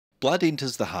Blood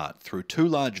enters the heart through two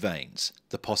large veins,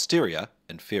 the posterior,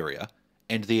 inferior,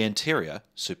 and the anterior,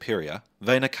 superior,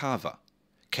 vena cava,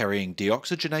 carrying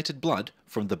deoxygenated blood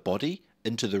from the body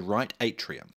into the right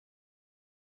atrium.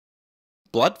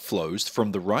 Blood flows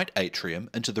from the right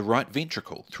atrium into the right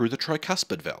ventricle through the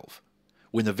tricuspid valve.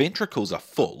 When the ventricles are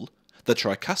full, the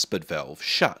tricuspid valve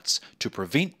shuts to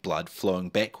prevent blood flowing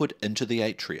backward into the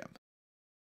atrium.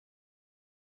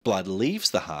 Blood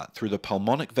leaves the heart through the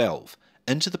pulmonic valve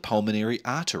into the pulmonary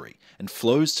artery and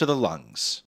flows to the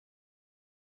lungs.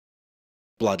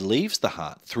 Blood leaves the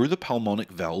heart through the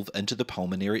pulmonic valve into the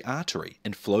pulmonary artery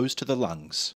and flows to the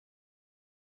lungs.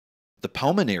 The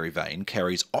pulmonary vein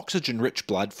carries oxygen-rich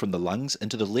blood from the lungs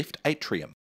into the left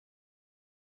atrium.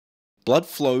 Blood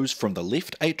flows from the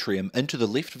left atrium into the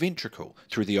left ventricle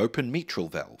through the open mitral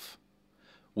valve.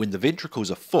 When the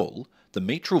ventricles are full, the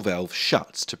mitral valve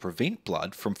shuts to prevent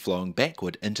blood from flowing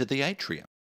backward into the atrium.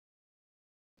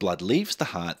 Blood leaves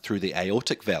the heart through the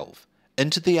aortic valve,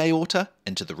 into the aorta,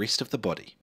 into the rest of the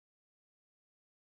body.